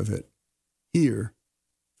version of it here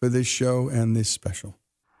for this show and this special.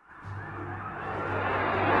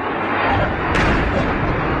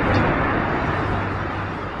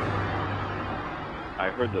 I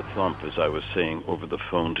heard the thump as I was saying over the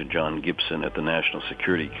phone to John Gibson at the National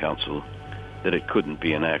Security Council that it couldn't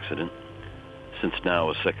be an accident, since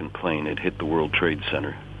now a second plane had hit the World Trade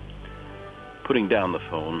Center. Putting down the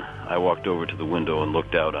phone, I walked over to the window and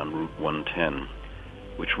looked out on Route 110,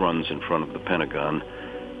 which runs in front of the Pentagon.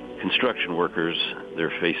 Construction workers,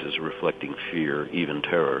 their faces reflecting fear, even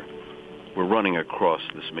terror, were running across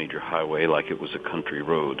this major highway like it was a country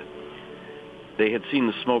road. They had seen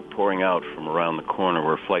the smoke pouring out from around the corner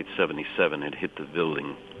where Flight 77 had hit the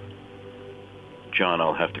building. "John,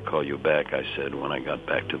 I'll have to call you back," I said when I got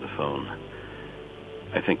back to the phone.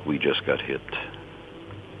 "I think we just got hit."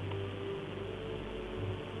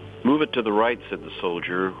 "Move it to the right," said the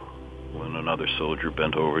soldier, when another soldier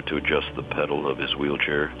bent over to adjust the pedal of his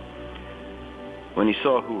wheelchair. When he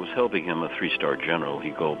saw who was helping him, a 3-star general,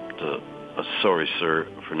 he gulped, "Sorry, sir,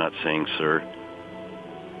 for not saying sir."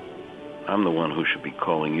 "I'm the one who should be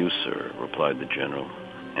calling you, sir," replied the general,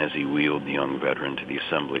 as he wheeled the young veteran to the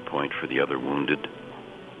assembly point for the other wounded.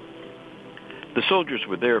 The soldiers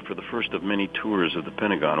were there for the first of many tours of the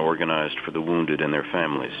Pentagon organized for the wounded and their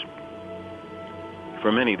families.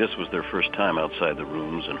 For many, this was their first time outside the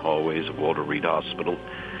rooms and hallways of Walter Reed Hospital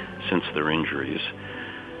since their injuries,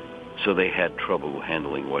 so they had trouble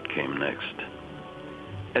handling what came next.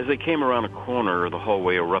 As they came around a corner, the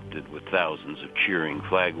hallway erupted with thousands of cheering,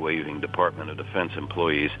 flag-waving Department of Defense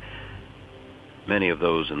employees, many of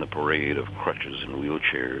those in the parade of crutches and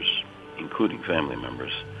wheelchairs, including family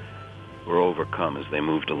members, were overcome as they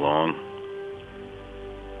moved along.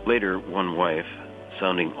 Later, one wife,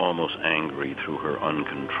 sounding almost angry through her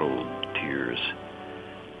uncontrolled tears,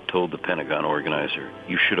 told the Pentagon organizer,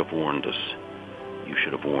 "You should have warned us. You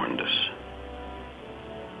should have warned us."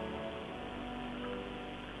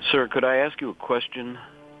 "Sir, could I ask you a question?"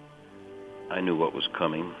 I knew what was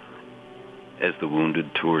coming. As the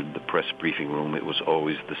wounded toured the press briefing room, it was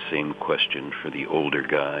always the same question for the older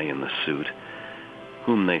guy in the suit,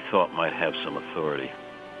 whom they thought might have some authority.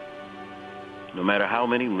 No matter how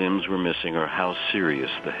many limbs were missing or how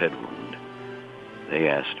serious the head wound, they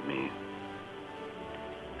asked me,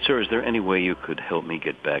 "Sir, is there any way you could help me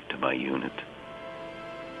get back to my unit?"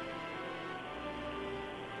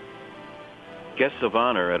 Guests of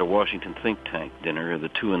honor at a Washington think tank dinner, the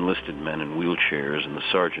 2 enlisted men in wheelchairs and the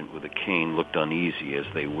sergeant with a cane looked uneasy as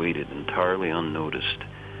they waited entirely unnoticed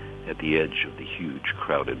at the edge of the huge,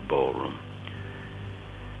 crowded ballroom.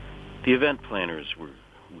 The event planners were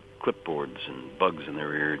with clipboards and bugs in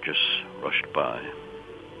their ear just rushed by.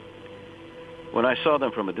 When I saw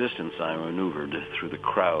them from a distance, I maneuvered through the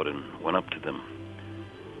crowd and went up to them.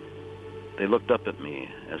 They looked up at me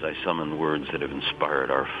as I summoned words that have inspired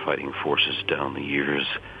our fighting forces down the years.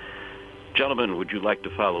 "Gentlemen, would you like to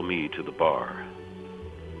follow me to the bar?"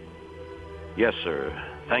 "Yes, sir.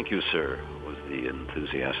 Thank you, sir," was the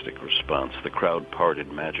enthusiastic response. The crowd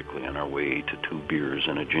parted magically on our way to 2 beers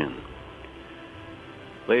and a gin.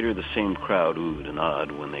 Later, the same crowd oohed and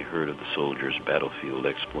awed when they heard of the soldiers' battlefield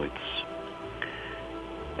exploits.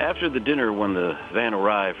 After the dinner, when the van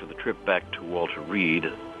arrived for the trip back to Walter Reed,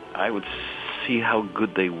 I would see how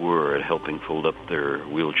good they were at helping fold up their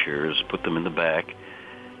wheelchairs, put them in the back,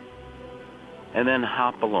 and then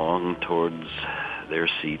hop along towards their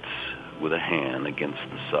seats with a hand against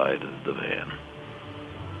the side of the van,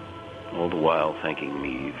 all the while thanking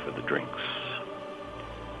me for the drinks.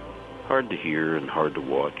 Hard to hear and hard to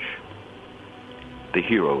watch. The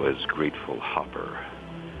hero is grateful hopper,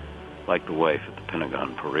 like the wife at the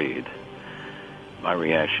Pentagon parade. My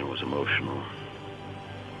reaction was emotional,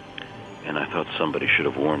 and I thought somebody should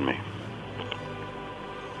have warned me.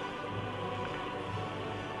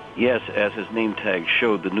 Yes, as his name tag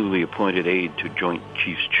showed, the newly appointed aide to Joint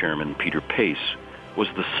Chiefs Chairman Peter Pace was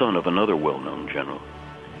the son of another well-known general.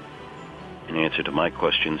 In answer to my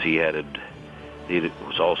questions, he added that it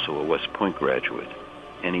was also a West Point graduate,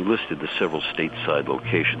 and he listed the several stateside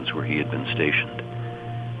locations where he had been stationed.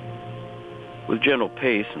 With General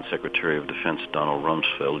Pace and Secretary of Defense Donald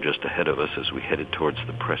Rumsfeld just ahead of us as we headed towards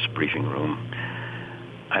the press briefing room,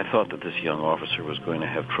 I thought that this young officer was going to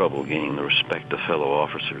have trouble gaining the respect of fellow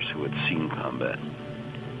officers who had seen combat.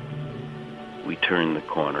 We turned the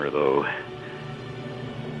corner, though,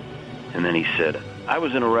 and then he said, "I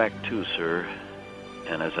was in Iraq too, sir."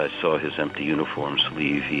 And as I saw his empty uniform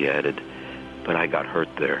sleeve, he added, "But I got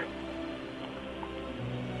hurt there."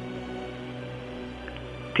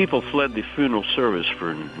 People fled the funeral service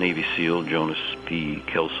for Navy SEAL Jonas P.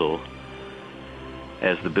 Kelsall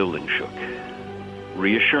as the building shook.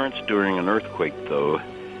 Reassurance during an earthquake, though,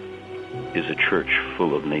 is a church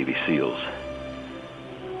full of Navy SEALs.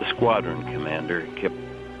 The squadron commander kept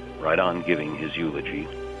right on giving his eulogy,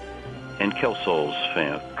 and Kelsall's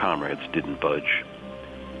comrades didn't budge.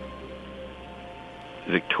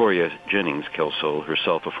 Victoria Jennings Kelsall,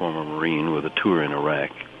 herself a former Marine with a tour in Iraq,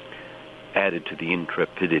 added to the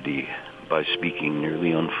intrepidity by speaking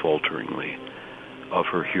nearly unfalteringly of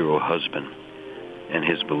her hero husband and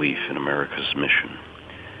his belief in America's mission.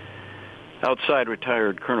 Outside,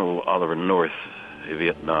 retired Colonel Oliver North, a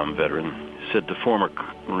Vietnam veteran, said to former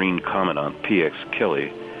Marine Commandant P.X.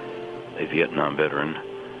 Kelly, a Vietnam veteran,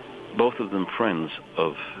 both of them friends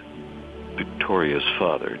of Victoria's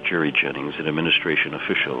father, Jerry Jennings, an administration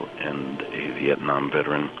official and a Vietnam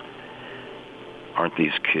veteran, "Aren't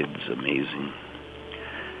these kids amazing?"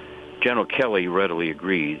 General Kelly readily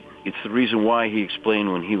agreed. It's the reason why, he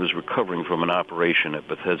explained, when he was recovering from an operation at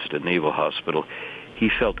Bethesda Naval Hospital, he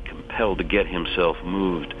felt compelled to get himself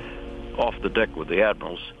moved off the deck with the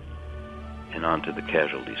admirals and onto the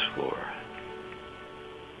casualties floor.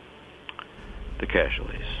 The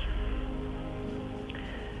casualties.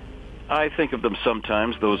 I think of them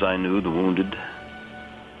sometimes, those I knew, the wounded,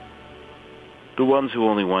 the ones who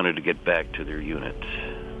only wanted to get back to their unit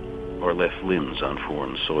or left limbs on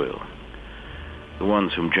foreign soil, the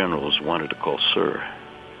ones whom generals wanted to call sir,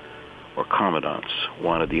 or commandants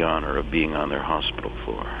wanted the honor of being on their hospital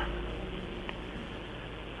floor.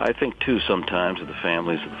 I think, too, sometimes of the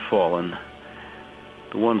families of the fallen,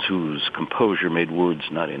 the ones whose composure made words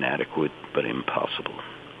not inadequate but impossible.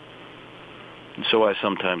 And so I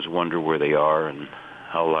sometimes wonder where they are and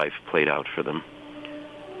how life played out for them.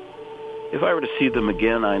 If I were to see them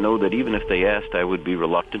again, I know that even if they asked, I would be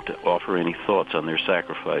reluctant to offer any thoughts on their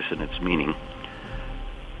sacrifice and its meaning,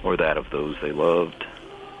 or that of those they loved.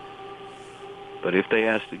 But if they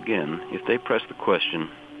asked again, if they pressed the question,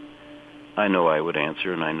 I know I would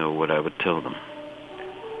answer, and I know what I would tell them.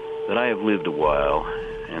 That I have lived a while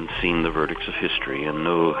and seen the verdicts of history and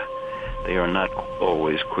know they are not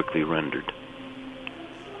always quickly rendered.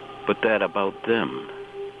 But that about them,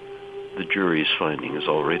 the jury's finding is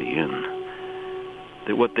already in.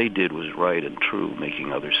 That what they did was right and true,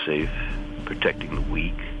 making others safe, protecting the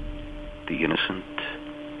weak, the innocent,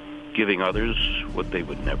 giving others what they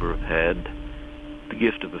would never have had, the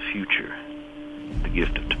gift of a future, the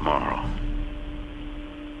gift of tomorrow.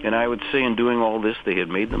 And I would say in doing all this, they had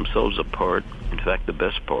made themselves a part, in fact the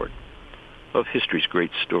best part, of history's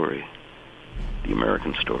great story, the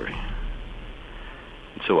American story.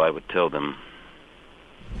 And so I would tell them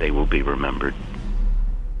they will be remembered.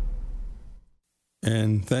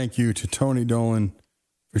 And thank you to Tony Dolan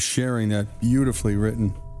for sharing that beautifully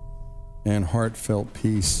written and heartfelt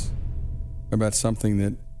piece about something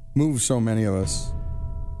that moves so many of us.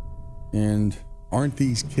 And aren't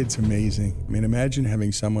these kids amazing? I mean, imagine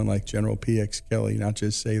having someone like General P.X. Kelly not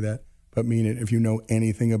just say that, but mean it. If you know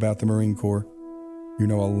anything about the Marine Corps, you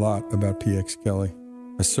know a lot about P.X. Kelly,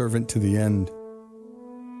 a servant to the end.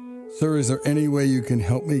 Sir, is there any way you can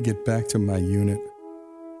help me get back to my unit?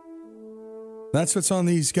 That's what's on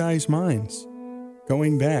these guys' minds.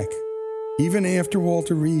 Going back. Even after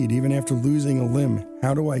Walter Reed, even after losing a limb,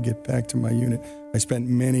 how do I get back to my unit? I spent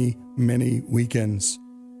many, many weekends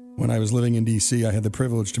when I was living in D.C. I had the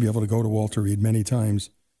privilege to be able to go to Walter Reed many times,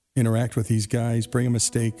 interact with these guys, bring them a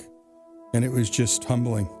steak, and it was just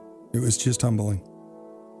humbling. It was just humbling.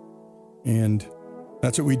 And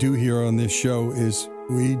that's what we do here on this show is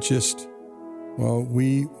we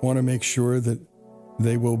want to make sure that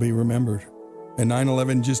they will be remembered. And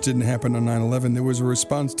 9/11 just didn't happen on 9/11. There was a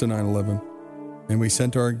response to 9/11. And we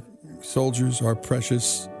sent our soldiers, our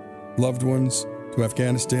precious loved ones, to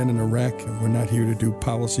Afghanistan and Iraq. And we're not here to do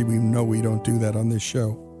policy. We know we don't do that on this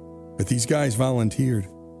show. But these guys volunteered.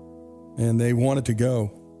 And they wanted to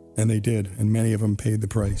go. And they did. And many of them paid the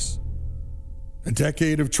price. A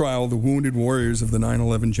decade of trial, the wounded warriors of the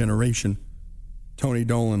 9/11 generation. Tony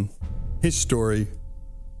Dolan, his story,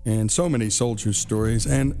 and so many soldiers' stories,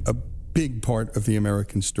 and a big part of the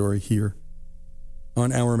American story here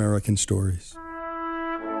on Our American Stories.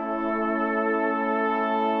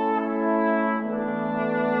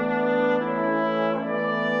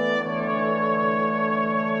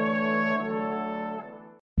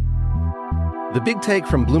 The Big Take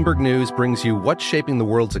from Bloomberg News brings you what's shaping the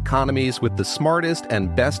world's economies with the smartest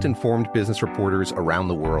and best-informed business reporters around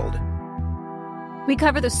the world. We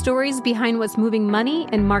cover the stories behind what's moving money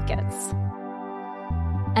and markets,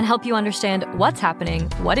 and help you understand what's happening,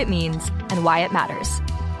 what it means, and why it matters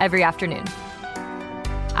every afternoon.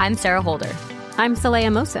 I'm Sarah Holder. I'm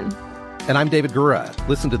Saleha Mohsin. And I'm David Gura.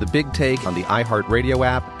 Listen to The Big Take on the iHeartRadio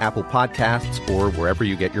app, Apple Podcasts, or wherever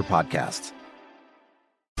you get your podcasts.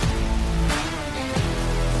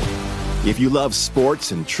 If you love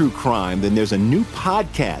sports and true crime, then there's a new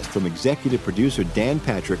podcast from executive producer Dan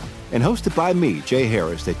Patrick and hosted by me, Jay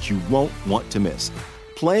Harris, that you won't want to miss.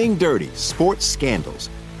 Playing Dirty: Sports Scandals.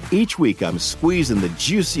 Each week, I'm squeezing the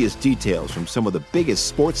juiciest details from some of the biggest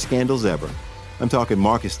sports scandals ever. I'm talking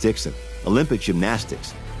Marcus Dixon, Olympic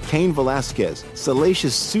gymnastics, Cain Velasquez,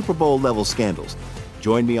 salacious Super Bowl-level scandals.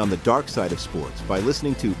 Join me on the dark side of sports by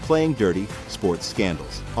listening to Playing Dirty: Sports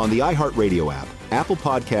Scandals on the iHeartRadio app, Apple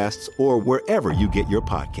Podcasts, or wherever you get your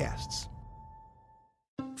podcasts.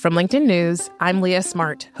 From LinkedIn News, I'm Leah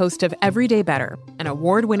Smart, host of Everyday Better, an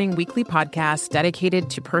award-winning weekly podcast dedicated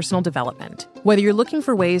to personal development. Whether you're looking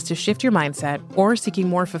for ways to shift your mindset or seeking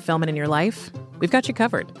more fulfillment in your life, we've got you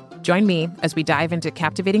covered. Join me as we dive into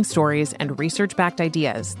captivating stories and research-backed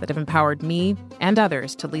ideas that have empowered me and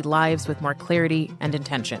others to lead lives with more clarity and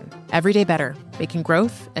intention. Everyday Better, making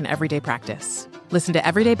growth an everyday practice. Listen to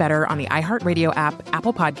Everyday Better on the iHeartRadio app,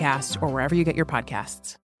 Apple Podcasts, or wherever you get your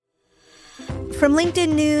podcasts. From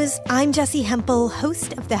LinkedIn News, I'm Jessi Hempel,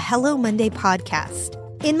 host of the Hello Monday podcast.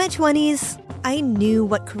 In my 20s, I knew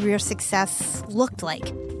what career success looked like.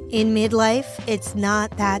 In midlife, it's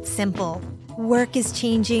not that simple. Work is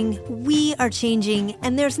changing, we are changing,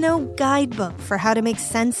 and there's no guidebook for how to make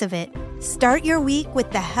sense of it. Start your week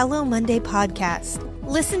with the Hello Monday podcast.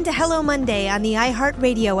 Listen to Hello Monday on the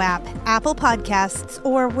iHeartRadio app, Apple Podcasts,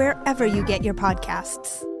 or wherever you get your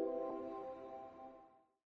podcasts.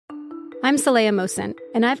 I'm Saleha Mohsin,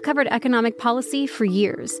 and I've covered economic policy for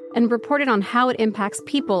years and reported on how it impacts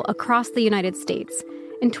people across the United States.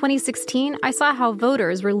 In 2016, I saw how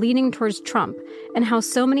voters were leaning towards Trump and how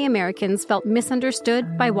so many Americans felt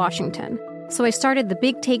misunderstood by Washington. So I started The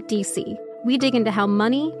Big Take DC. We dig into how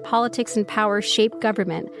money, politics, and power shape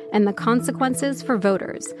government and the consequences for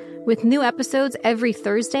voters. With new episodes every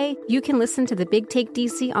Thursday, you can listen to The Big Take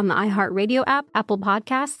DC on the iHeartRadio app, Apple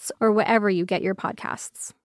Podcasts, or wherever you get your podcasts.